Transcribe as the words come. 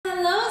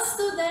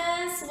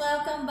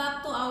welcome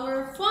back to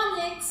our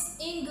Phonics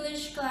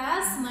English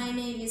class. My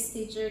name is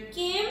Teacher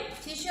Kim.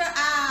 Teacher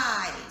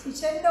I.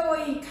 Teacher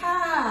Doi ค่ะ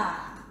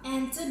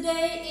And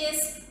today is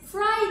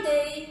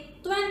Friday,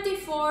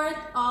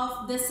 24th of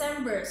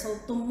December. So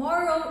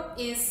tomorrow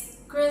is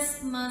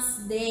Christmas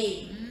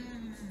Day.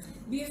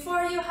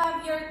 Before you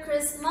have your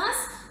Christmas,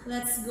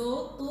 let's go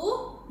to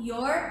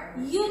your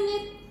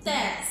unit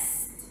test.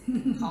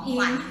 ของข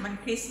วัญมัน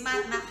คริสต์มา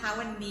สนะคะ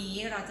วันนี้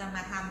เราจะม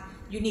าท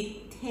ำ unit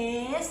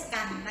test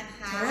กันนะค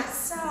ะ ทด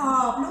สอ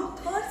บลูก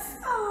ทด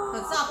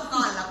สอบ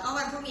ก่อนแล้วก็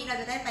วันพรุ่งนี้เรา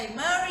จะได้ไป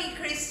Merry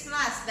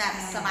Christmas แบบ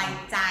สบาย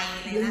ใจ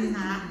เลยนะค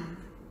ะ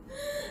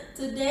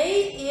Today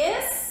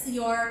is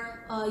your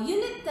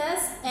unit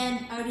test and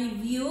a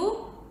review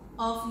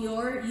of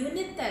your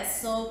unit test.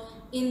 So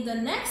in the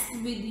next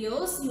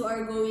videos, you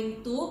are going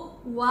to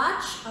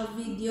watch a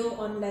video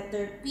on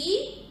letter P,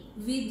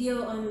 video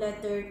on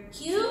letter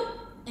Q,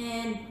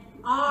 and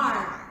R.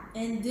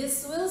 And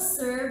this will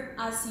serve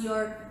as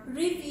your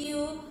review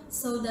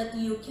so that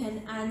you can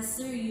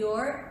answer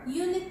your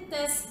unit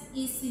test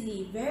easily.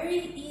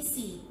 Very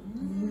easy.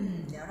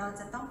 เดี๋ยวเรา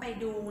จะต้องไป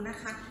ดูนะ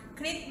คะ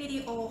คลิปวิ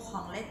ดีโอขอ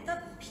ง letter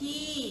P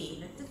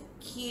letter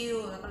Q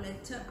แล้วก็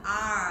letter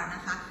R น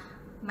ะคะ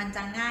มันจ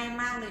ะง่าย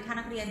มากเลยถ้า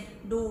นักเรียน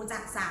ดูจา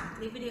ก3ค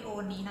ลิปวิดีโอ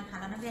นี้นะคะ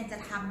แล้วนักเรียนจะ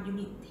ทำ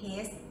unit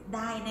test ไ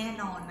ด้แน่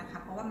นอนนะคะ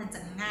เพราะว่ามันจะ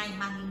ง่าย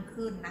มากยิ่ง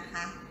ขึ้นนะค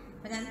ะ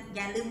เพราะฉะนั้นอ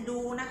ย่าลืมดู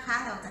นะคะ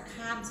เราจะ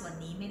ข้ามส่วน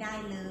นี้ไม่ได้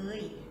เลย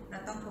เรา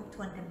ต้องทบท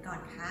วนกันก่อ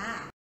นค่ะ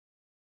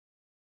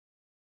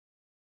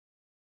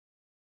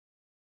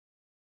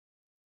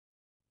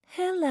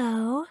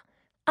Hello,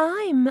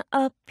 I'm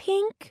a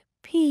pink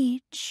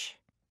peach.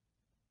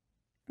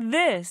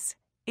 This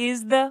is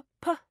the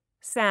P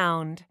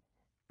sound.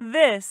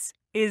 This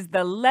is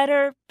the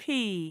letter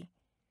P.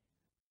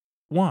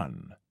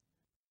 1,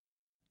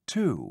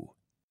 2,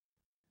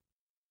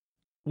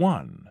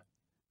 1,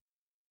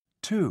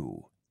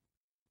 2.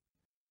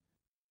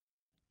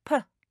 P,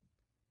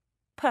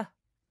 P,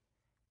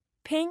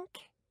 pink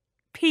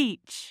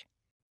peach.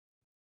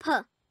 P,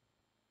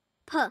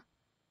 P,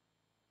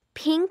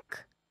 pink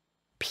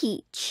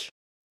peach.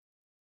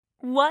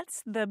 What's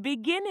the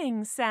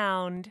beginning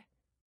sound?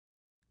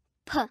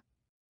 P,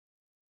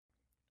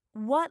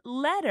 What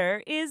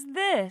letter is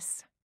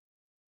this?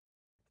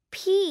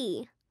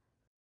 P,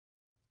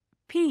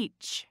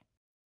 Peach.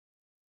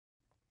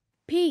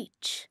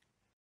 peach.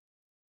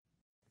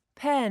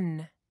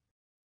 Pen,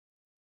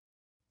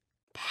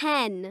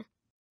 Pen,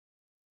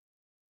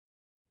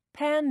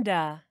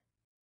 panda.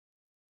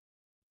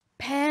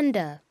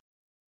 panda.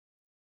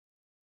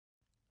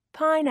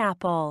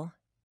 Pineapple,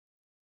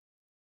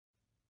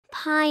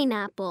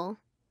 Pineapple.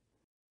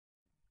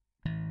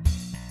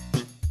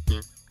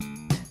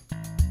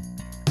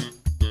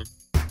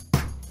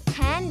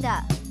 Panda,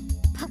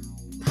 p,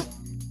 p,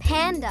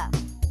 panda.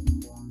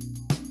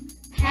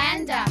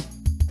 Panda,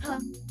 p,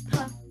 p,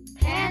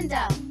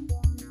 panda.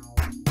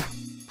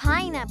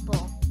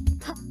 Pineapple,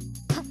 p,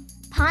 p,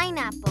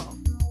 pineapple.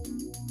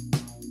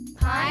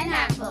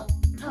 Pineapple,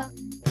 p,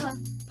 p,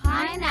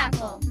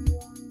 pineapple.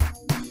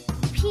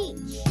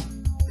 Peach,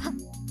 p,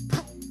 p,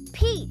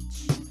 peach.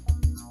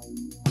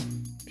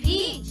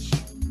 Peach,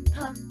 p,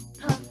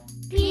 p,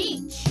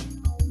 peach.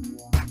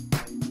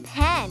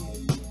 Pen,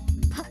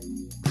 p,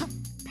 p,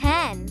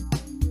 pen.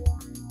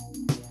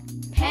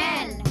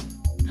 Pen,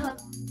 p,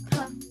 p,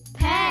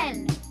 pen.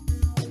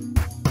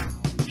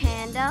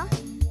 Panda,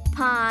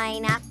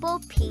 pineapple,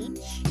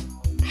 peach.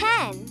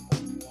 Pen.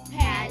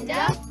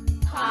 Panda,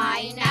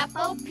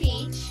 pineapple,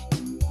 peach.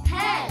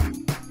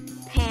 Pen.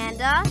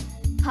 Panda,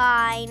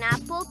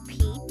 pineapple,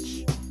 peach.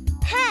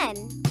 Pen.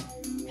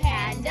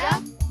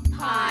 Panda,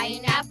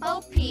 pineapple,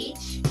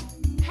 peach.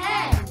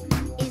 Pen.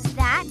 Is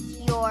that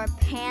your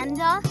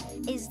panda?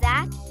 Is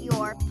that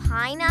your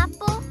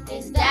pineapple?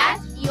 Is that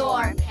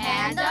your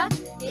panda?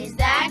 Is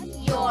that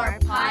your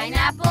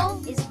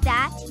pineapple? Is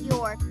that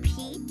your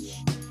peach?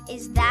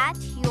 Is that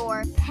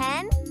your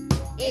pen?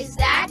 Is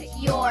that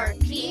your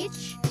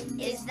peach?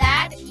 Is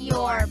that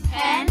your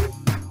pen?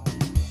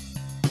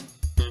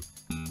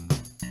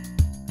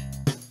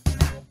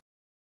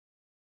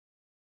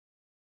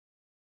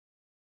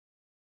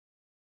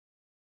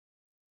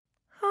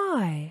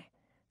 Hi,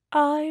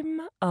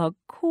 I'm a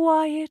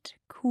quiet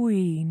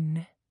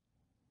queen.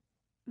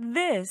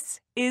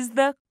 This is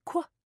the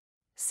Q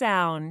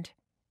sound.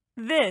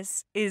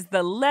 This is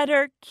the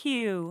letter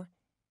Q.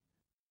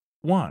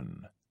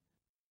 1,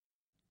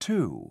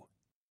 2,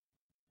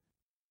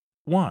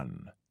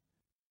 1,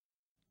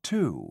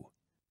 2.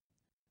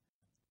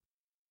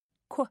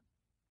 Qu,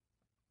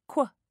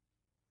 qu,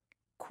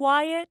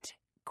 quiet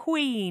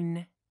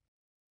queen.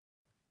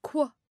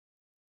 Qu,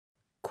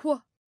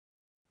 qu,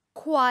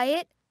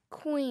 quiet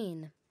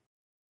queen.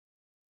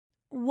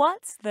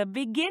 What's the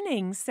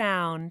beginning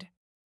sound?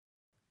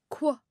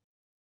 Qu,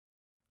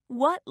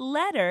 What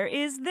letter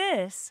is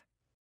this?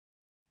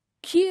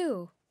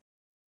 Q,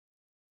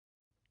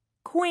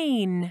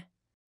 Queen.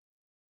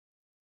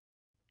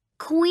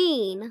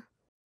 queen.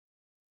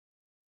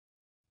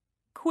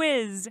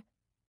 Quiz.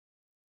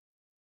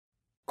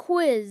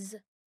 Quiz,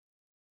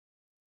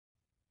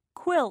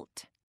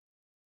 quilt,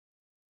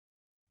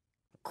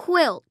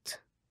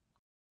 quilt,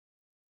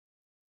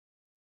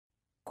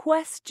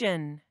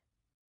 question,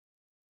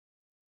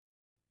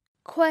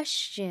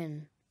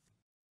 question,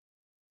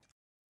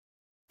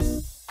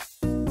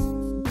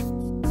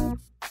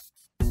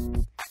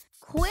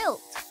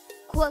 quilt,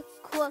 quilt,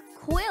 quilt,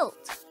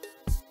 quilt,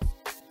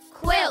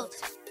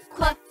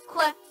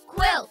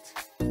 quilt,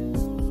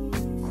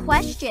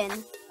 question,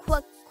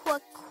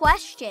 question,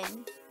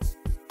 question,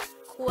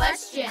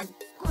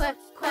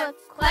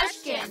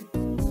 question,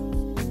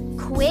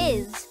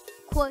 quiz,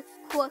 quiz,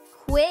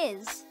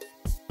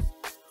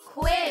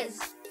 quiz,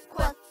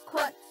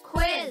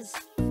 quiz,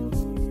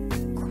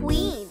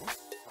 queen,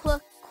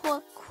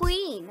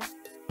 queen,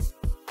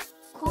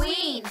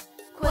 queen,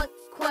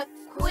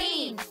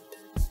 queen,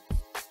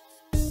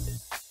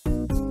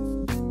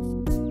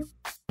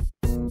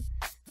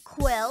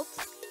 quilt,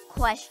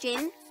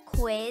 question,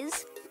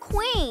 quiz,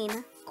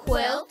 queen,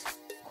 quilt,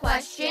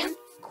 question,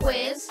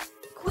 quiz,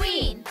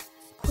 queen,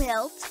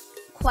 quilt,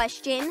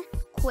 question,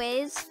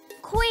 quiz,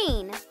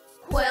 queen,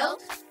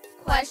 quilt,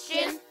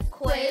 question,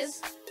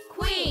 quiz,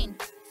 queen.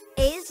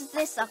 Is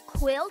this a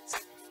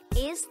quilt?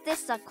 Is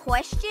this a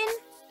question?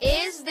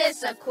 Is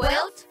this a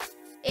quilt?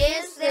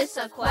 Is this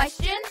a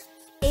question?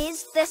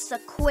 Is this a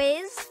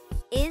quiz?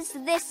 Is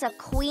this a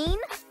queen?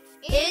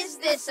 Is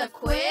this a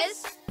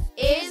quiz?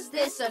 Is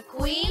this a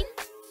queen?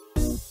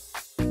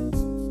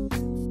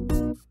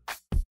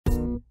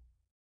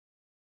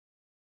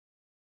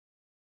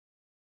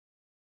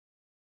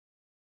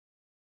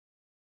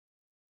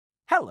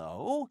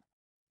 Hello,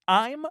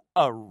 I'm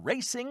a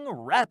racing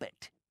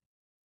rabbit.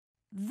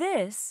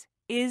 This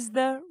is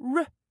the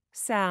R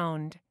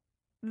sound.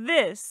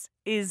 This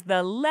is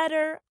the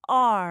letter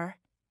R.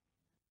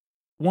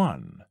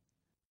 1,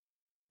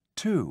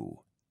 2,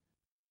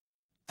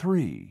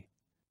 3.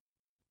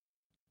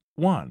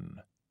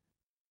 1,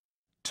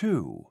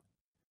 2.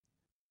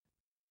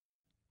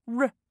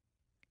 R,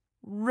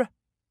 R.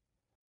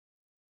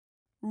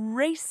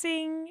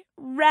 Racing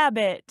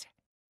rabbit.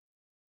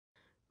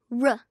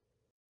 R,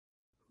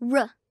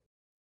 R.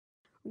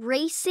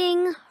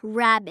 Racing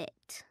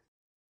rabbit.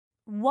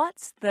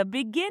 What's the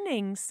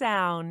beginning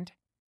sound?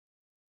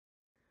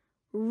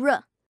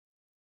 R,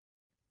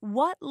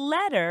 What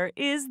letter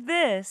is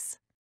this?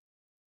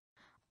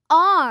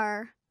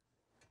 R.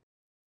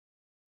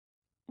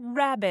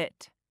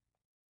 Rabbit.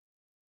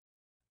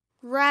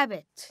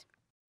 Rabbit.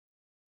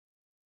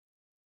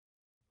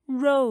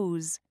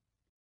 Rose.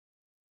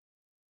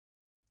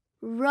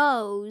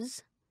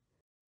 Rose.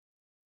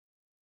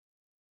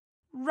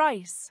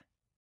 Rice.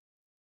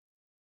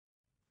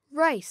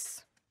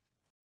 Rice.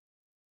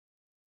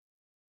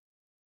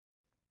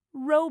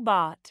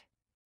 Robot.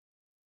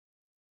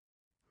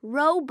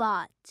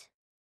 Robot.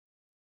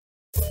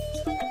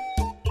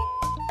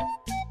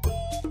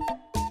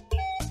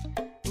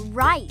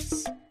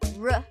 Rice.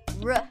 Rice.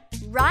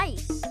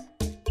 Rice.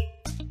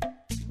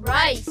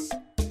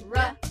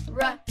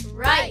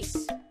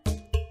 Rice.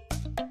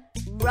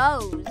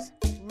 Rose.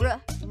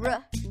 Rose.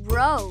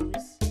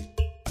 Rose.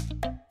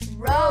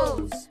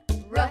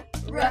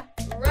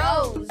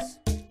 Rose.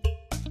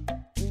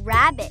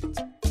 Rabbit.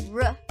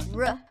 Rabbit.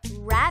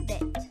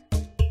 Rabbit.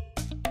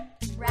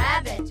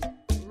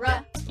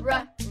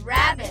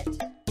 Rabbit.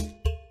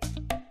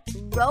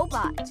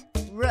 Robot.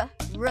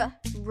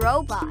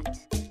 Robot.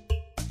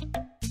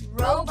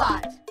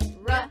 Robot.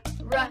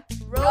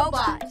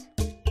 Robot.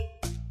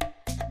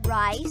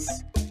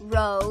 Rice,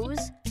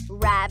 rose,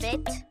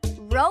 rabbit,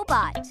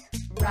 robot.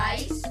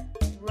 Rice,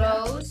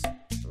 rose,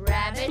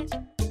 rabbit,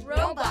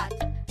 robot.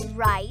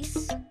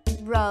 Rice,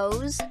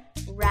 rose,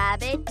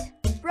 rabbit,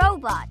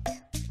 robot.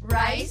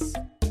 Rice,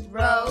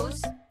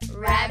 rose,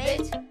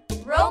 rabbit,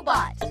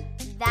 robot.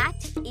 That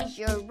is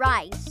your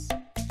rice.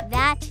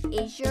 That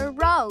is your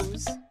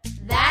rose.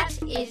 That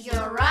is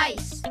your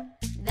rice.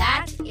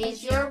 That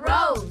is your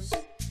rose.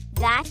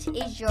 That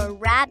is your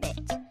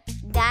rabbit.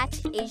 That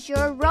is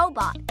your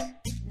robot.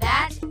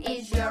 That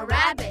is your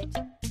rabbit.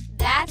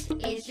 That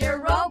is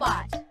your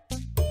robot.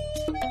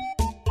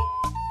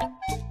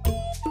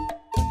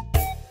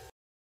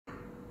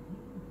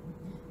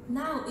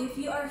 Now, if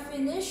you are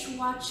finished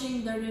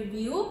watching the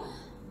review,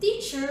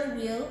 teacher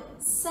will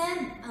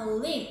send a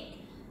link.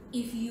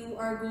 If you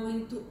are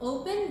going to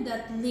open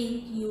that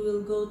link, you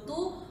will go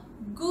to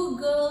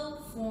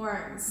Google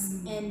Forms,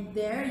 and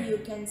there you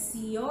can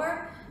see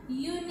your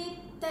unit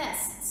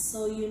test.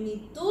 So you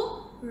need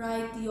to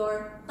type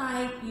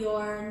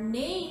your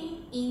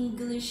name,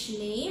 English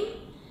name,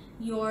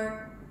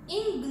 your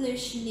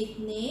English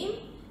nickname.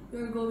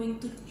 You're going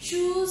to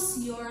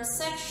choose your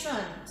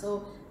section.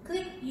 So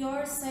click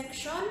your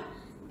section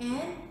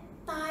and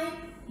type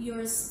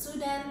your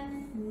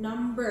student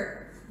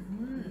number.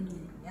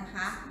 นะค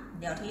ะ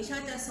เดี๋ยวทีเชอ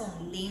ร์จะส่ง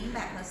ลิงก์แบ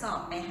บทดสอบ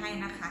ไปให้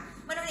นะคะ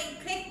เมื่อนักเรียน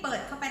คลิกเปิด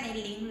เข้าไปใน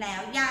ลิงก์แล้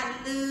วอย่า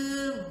ลื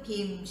มพิ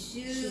มพ์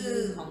ชื่อ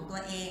ของตัว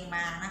เองม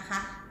านะคะ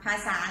ภา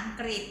ษาอัง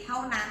กฤษเท่า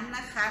นั้นน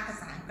ะคะภา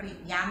ษาอังกฤษ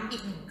ย้ำอี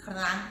ก1 ค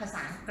รั้งภาษ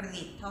าอังก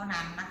ฤษเท่า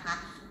นั้นนะคะ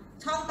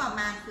ช่องต่อ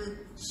มาคือ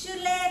ชื่อ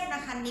เล่นน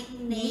ะคะ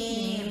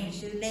nickname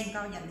ชื่อเล่นก็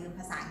อย่าลืมภ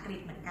าษาอังกฤษ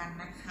เหมือนกัน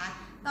นะคะ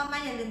ต่อมา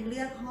อย่าลืมเลื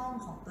อกห้อง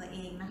ของตัวเอ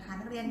งนะคะ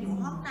นักเรียนอยู่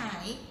ห้องไหน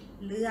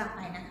เลือกไป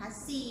นะคะ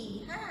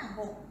4 5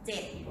 6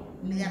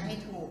 7เลือกให้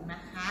ถูกน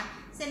ะคะ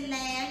เสร็จแ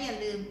ล้วอย่า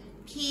ลืม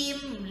พิม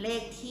พ์เล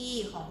ขที่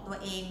ของตัว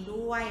เอง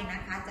ด้วยน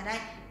ะคะจะได้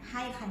ใ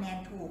ห้คะแนน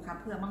ถูกค่ะ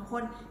เผื่อบางค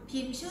นพิ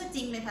มพ์ชื่อจ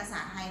ริงเป็นภาษา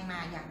ไทยมา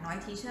อย่างน้อย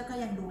ทีเชอร์ก็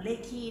ยังดูเลข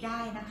ที่ได้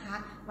นะคะ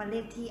ว่าเล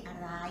ขที่อะ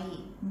ไร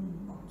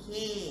โอเค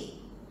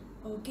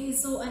Okay,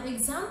 so an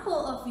example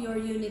of your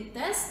unit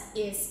test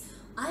is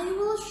I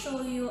will show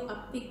you a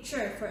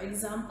picture. For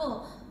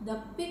example, the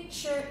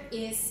picture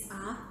is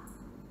a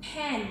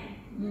pen.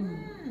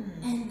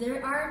 And there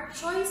are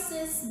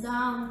choices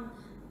down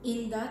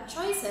in the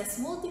choices,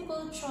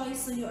 multiple choice.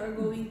 So you are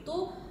going to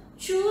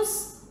choose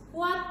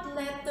what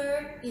letter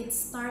it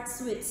starts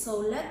with. So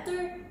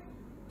letter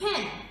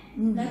pen.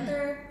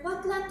 What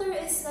letter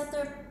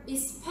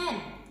is pen?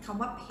 ค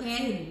ำว่า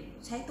pen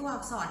ใช้ตัว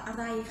อักษรอะ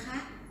ไรคะ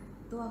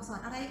ตัวอักษร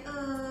อะไรเ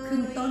อ่ยขึ้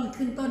น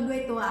ต้นด้ว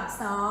ยตัวอัก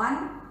ษร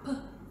P.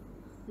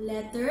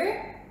 Letter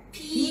P.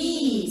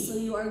 So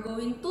you are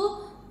going to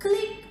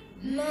click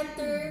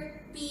letter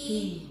P.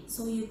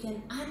 So you can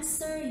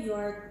answer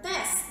your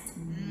test.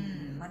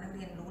 ว่านักเ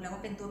รียนรู้แล้วว่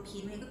าเป็นตัว P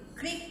นี่ก็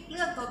คลิกเ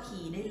ลือกตัว P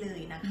ได้เลย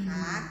นะค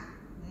ะ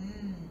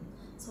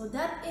So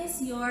that is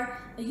your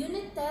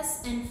unit test,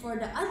 and for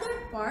the other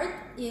part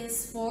is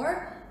for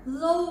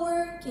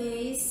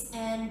lowercase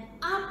and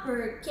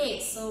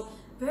uppercase. So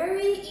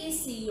very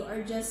easy. You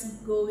are just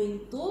going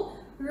to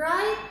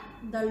write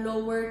the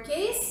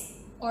lowercase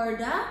or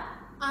the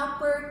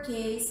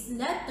uppercase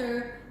letter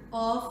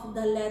of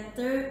the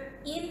letter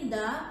in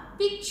the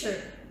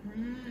picture.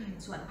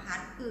 ส่วนพาร์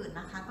ทอื่น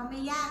นะคะก็ไม่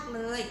ยากเ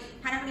ลย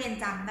ถ้านักเรียน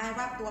จำได้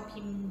ว่าตัวพิ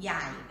มพ์ให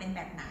ญ่เป็นแบ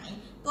บไหน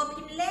ตัว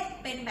พิมพ์เล็ก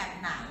เป็นแบบ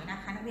ไหนนะ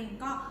คะนักเรียน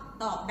ก็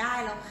ตอบได้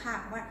แล้วค่ะ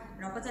ว่า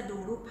เราก็จะดู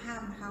รูปภา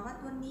พนะคะว่า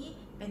ตัวนี้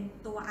เป็น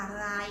ตัวอะ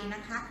ไรน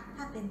ะคะ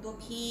ถ้าเป็นตัว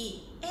P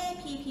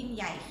P พิมพ์ใ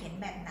หญ่เขียน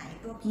แบบไหน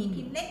ตัว P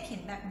พิมพ์เล็กเขีย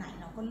นแบบไหน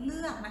เราก็เ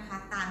ลือกนะคะ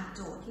ตามโ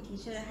จทย์ที่ที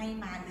เชอร์ให้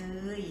มาเล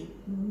ย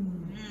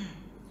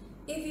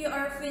If you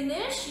are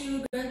finished, you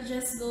are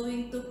just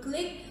going to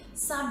click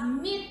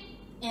submit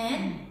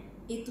and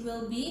it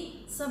will be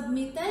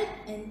submitted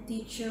and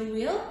teacher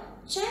will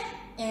check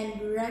and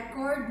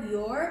record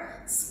your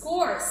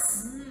scores.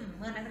 เ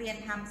มื่อนักเรียน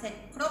ทำเสร็จ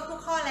ครบทุก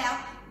ข้อแล้ว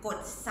กด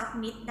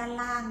submit ด้าน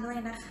ล่างด้วย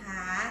นะค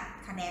ะ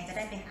คะแนนจะไ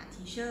ด้ไปหา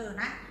ทีเชอร์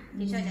นะ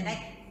ทีเชอร์จะได้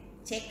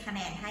เช็คคะแน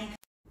นให้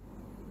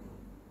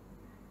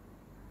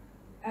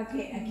โอเค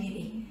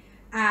ดิ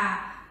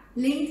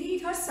ลิงก์ที่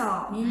ทดสอ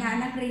บนี้นะ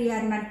นักเรียน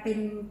มันเป็น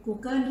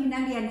Google ที่นั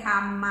กเรียนท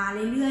ำมา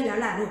เรื่อยๆแล้ว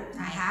ล่ะลูก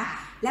นะคะ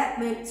และ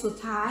สุด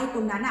ท้ายต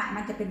รงนั้น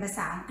มันจะเป็นภาษ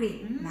าอังกฤษ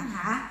นะค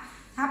ะ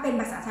ถ้าเป็น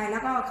ภาษาไทยแล้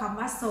วก็คำ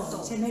ว่าส่ง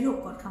ใช่ไหมลูก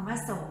กดคำว่า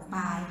ส่งไป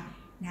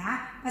นะ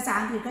ภาษา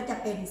อังกฤษก็จะ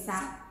เป็น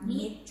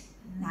submit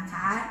นะค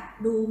ะ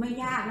ดูไม่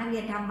ยากนักเรี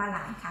ยนทำมาหล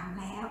ายครั้ง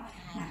แล้ว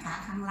นะคะ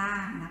ข้างล่า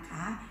งนะค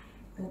ะ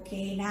โอเค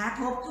นะ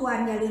ทบทวน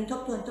อย่าลืมท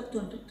บทวน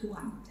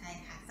ใช่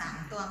ค่ะ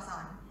3ตัวอักษ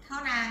รเท่า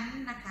นั้น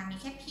นะคะมี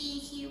แค่ P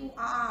Q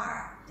R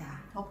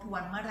ทบทว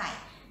นเมื่อไหร่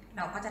เ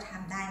ราก็จะท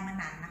ำได้เมื่อ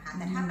นั้นนะคะแ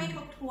ต่ถ้าไม่ท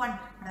บทวน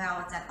เรา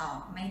จะตอบ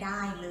ไม่ได้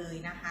เลย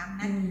นะคะ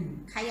นั้น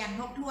ขยัน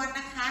ทบทวน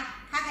นะคะ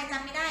ถ้าใครจ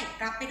ำไม่ได้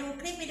กลับไปดู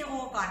คลิปวิดีโอ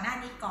ก่อนหน้า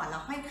นี้ก่อนแล้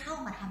วค่อยเข้า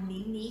มาทำลิ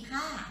งก์นี้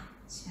ค่ะ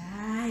ใ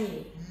ช่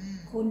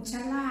คนฉ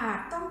ลาด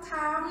ต้องท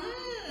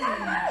ำไ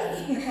ด้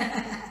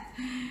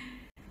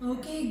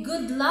Okay,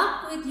 good luck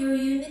with your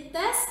unit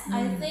test.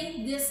 I think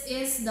this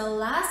is the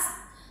last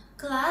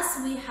class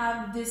we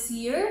have this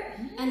year,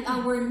 and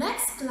our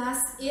next class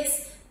is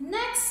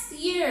next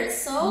year.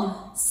 So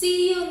see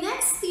you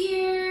next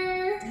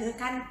year. เจอ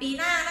กันปี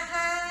หน้านะค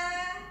ะ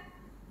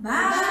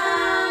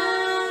Bye.